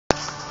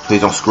Please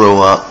don't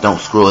screw up.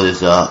 Don't screw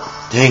this up.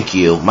 Thank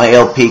you. My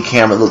LP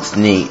camera looks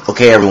neat.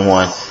 Okay,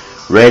 everyone.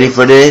 Ready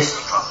for this?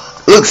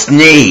 Looks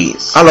neat.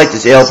 I like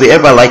this LP.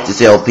 Everybody like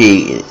this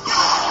LP.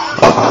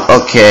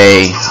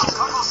 Okay.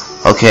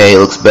 Okay, it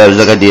looks better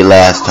like I did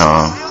last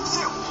time.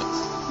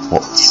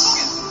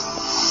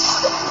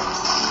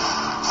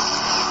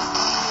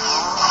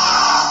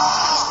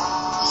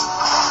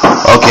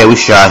 Okay, we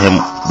shot him,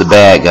 the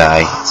bad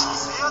guy.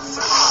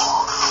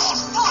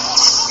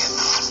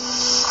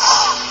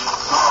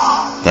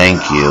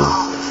 Thank you.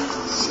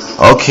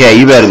 Okay,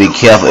 you better be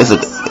careful.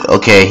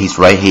 Okay, he's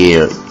right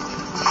here.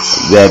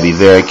 You better be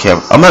very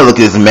careful. I'm gonna look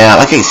at this map.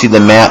 I can't see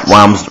the map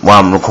while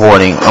I'm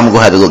recording. I'm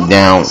gonna have to look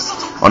down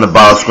on the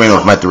bottom screen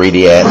with my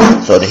 3D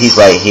at. So he's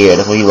right here.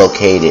 That's where he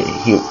located.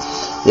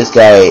 This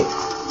guy,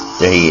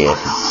 there he is.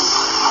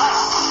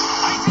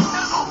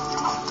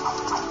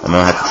 I'm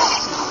gonna have to.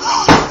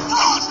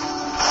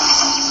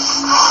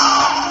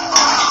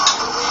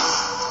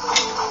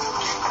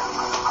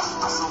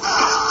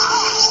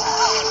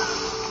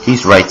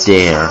 He's right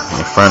there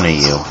in front of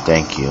you.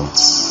 Thank you.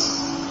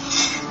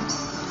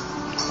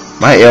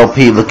 My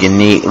LP looking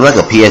neat. Like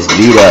a PS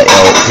Vita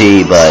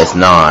LP, but it's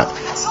not.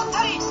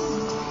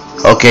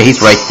 Okay,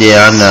 he's right there.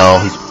 I know.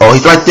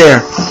 He's right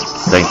there.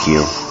 Thank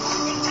you.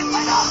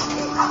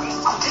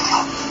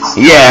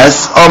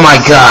 Yes. Oh my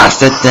gosh,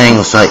 that thing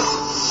was like.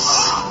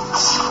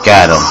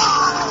 Got him.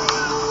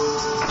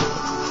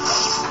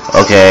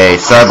 Okay,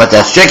 sorry about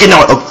that. Shaking.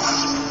 No.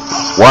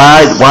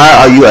 Why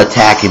are you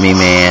attacking me,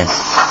 man?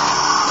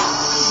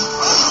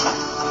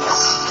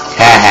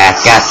 Haha,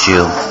 got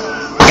you.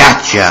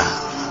 Gotcha.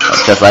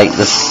 Just like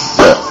this.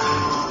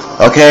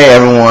 Okay,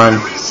 everyone.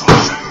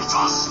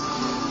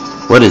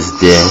 What is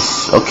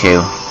this? Okay.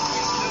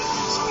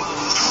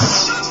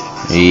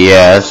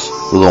 Yes.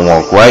 We're gonna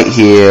walk right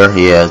here.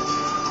 Yeah.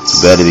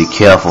 You better be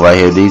careful right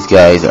here. These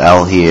guys are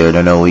out here. They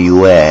don't know where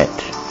you at.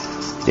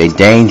 They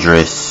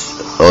dangerous.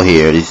 Oh,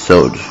 here. These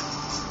soldiers.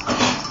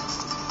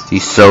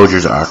 These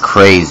soldiers are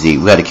crazy.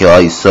 We gotta kill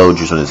all these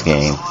soldiers in this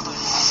game.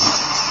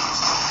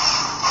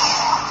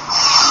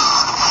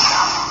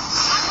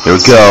 Here we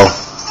go.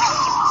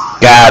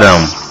 Got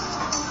him.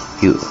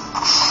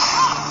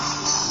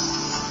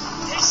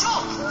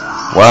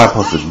 Where am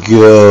I supposed to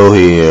go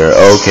here?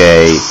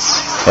 Okay.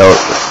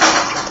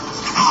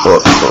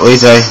 What do you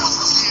say?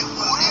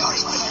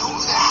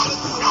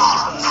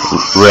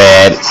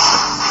 Red.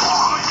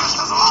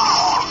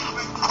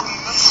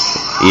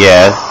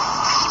 Yeah.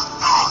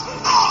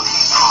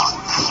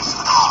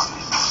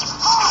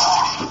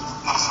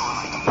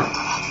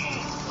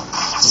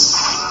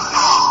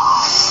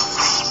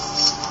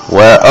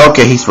 Well,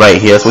 okay, he's right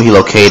here. That's where he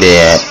located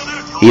at.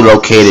 He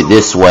located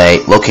this way.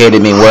 Located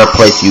mean where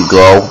place you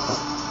go.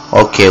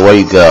 Okay, where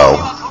you go?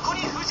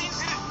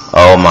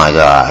 Oh my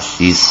gosh,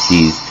 you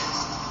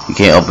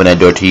can't open that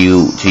door till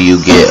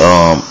you get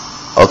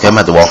Okay, I'm gonna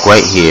have to walk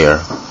right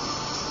here.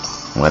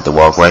 I'm gonna have to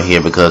walk right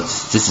here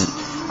because this is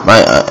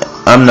my.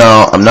 I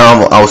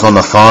was on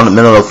the phone, in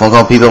the middle of the phone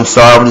call. People, I'm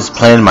sorry. I'm just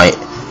playing my.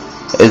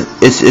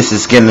 It's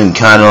just getting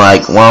kind of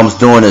like while I was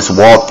doing this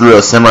walkthrough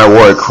of Samurai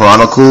Warrior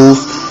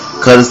Chronicles.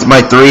 Cause it's my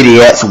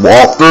 3DS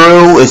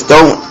walkthrough. It's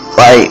don't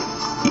like.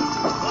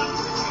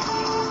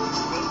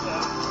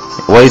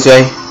 What do you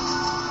say?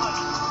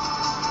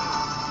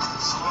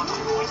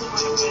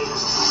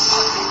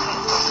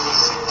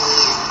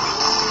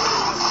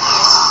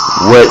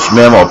 Which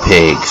memo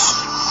pigs?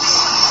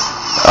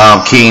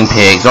 King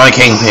pigs. Only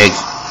king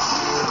pigs.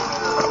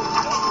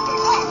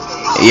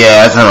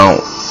 Yeah, I don't know.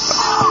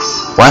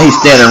 Why he's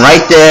standing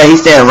right there?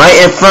 He's standing right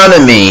in front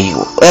of me.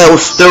 That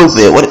was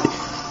stupid. What?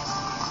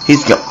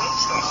 He's go.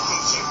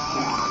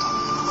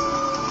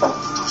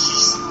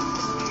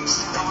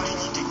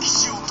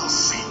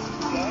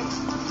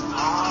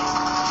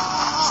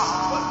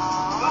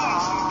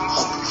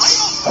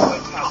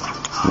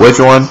 Which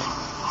one?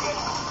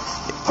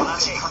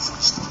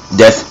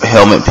 That's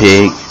Helmet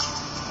Pig.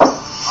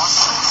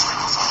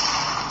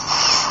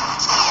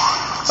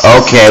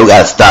 Okay, we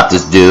gotta stop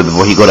this dude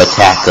before he gonna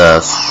attack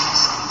us.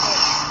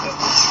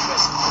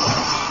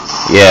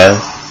 Yeah.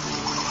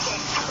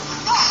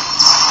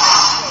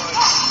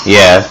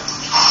 Yeah.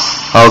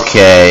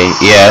 Okay,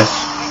 yes.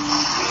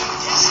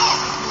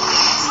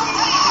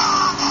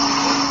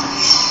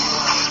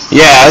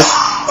 Yes.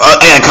 I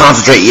gotta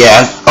concentrate,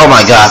 yes. Oh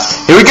my gosh.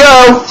 Here we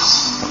go!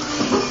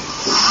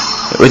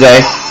 Every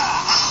day.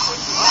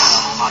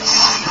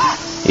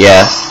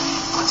 Yeah.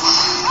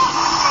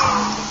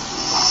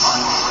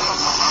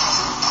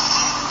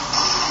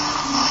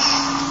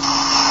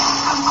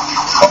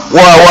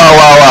 Whoa, whoa,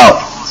 whoa, whoa.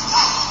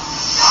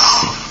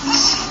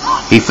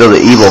 He feel the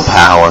evil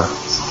power.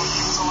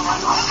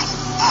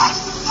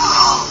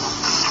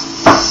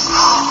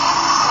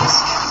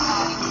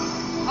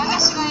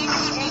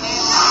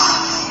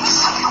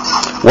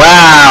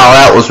 Wow,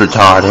 that was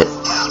retarded.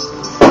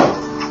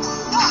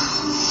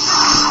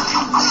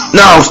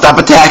 No, stop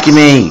attacking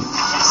me.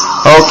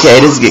 Okay,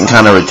 this is getting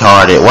kind of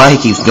retarded. Why he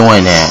keeps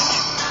doing that?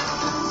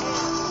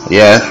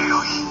 Yeah.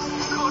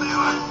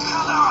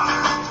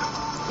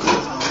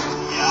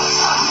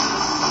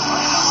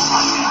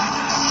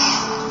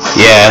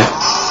 Yeah.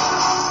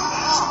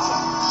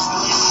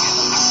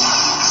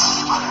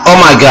 Oh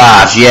my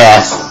gosh,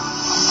 yes.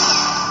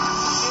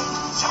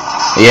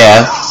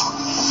 Yeah.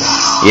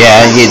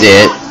 Yeah, he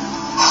did.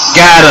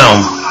 Got him.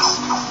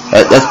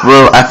 That's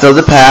bro. I feel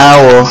the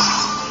power.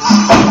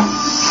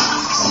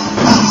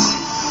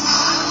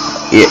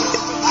 Yeah.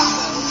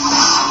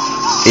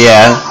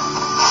 Yeah.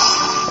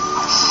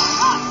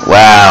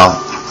 Wow.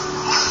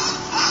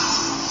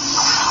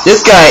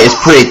 This guy is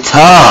pretty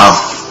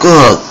tough.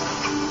 Good.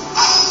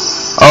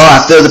 Oh,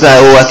 I feel the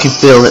power. Oh, I can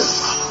feel it.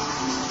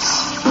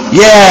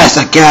 Yes,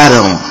 I got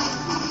him.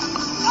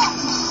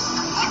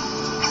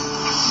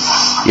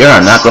 You're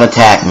not gonna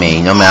attack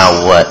me, no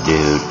matter what,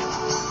 dude.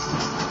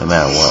 No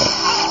matter what.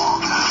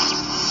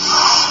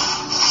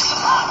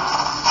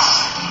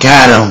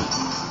 Got him.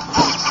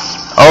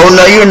 Oh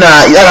no, you're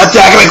not. You're not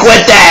attacking me.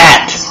 Quit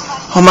that.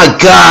 Oh my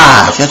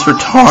gosh, that's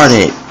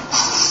retarded.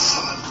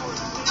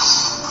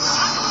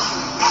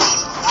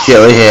 Shit,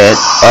 right here.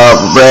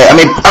 Red. I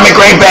mean,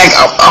 green bag.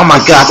 Oh my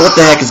gosh, what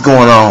the heck is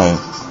going on?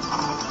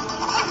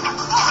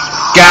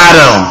 Got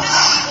him.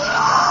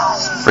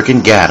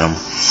 Freaking got him.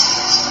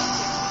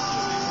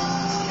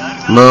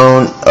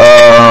 Moon,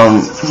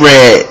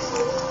 red,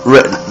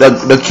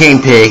 the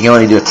king pig. You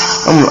only do.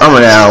 I'm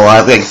running out of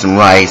life. I gotta get some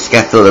rice.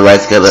 Gotta fill the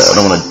rice. I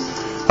don't wanna.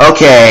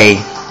 Okay.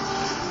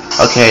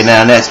 Okay,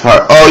 now next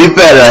part. Oh, you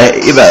better.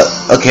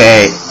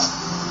 Okay.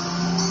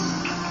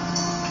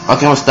 Okay, I'm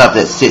gonna stop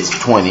at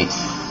 6:20.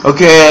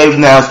 Okay,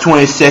 now it's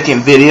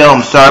 20-second video.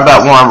 I'm sorry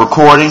about when I'm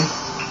recording.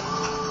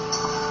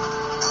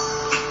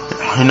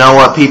 You know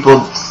what,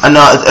 people? I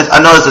know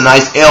it's a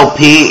nice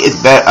LP. It's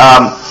better.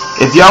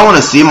 If y'all want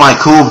to see my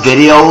cool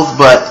videos,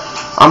 but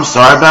I'm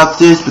sorry about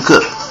this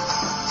because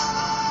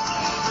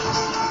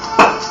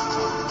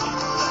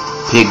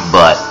pig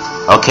butt.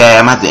 Okay,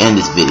 I'm gonna have to end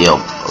this video.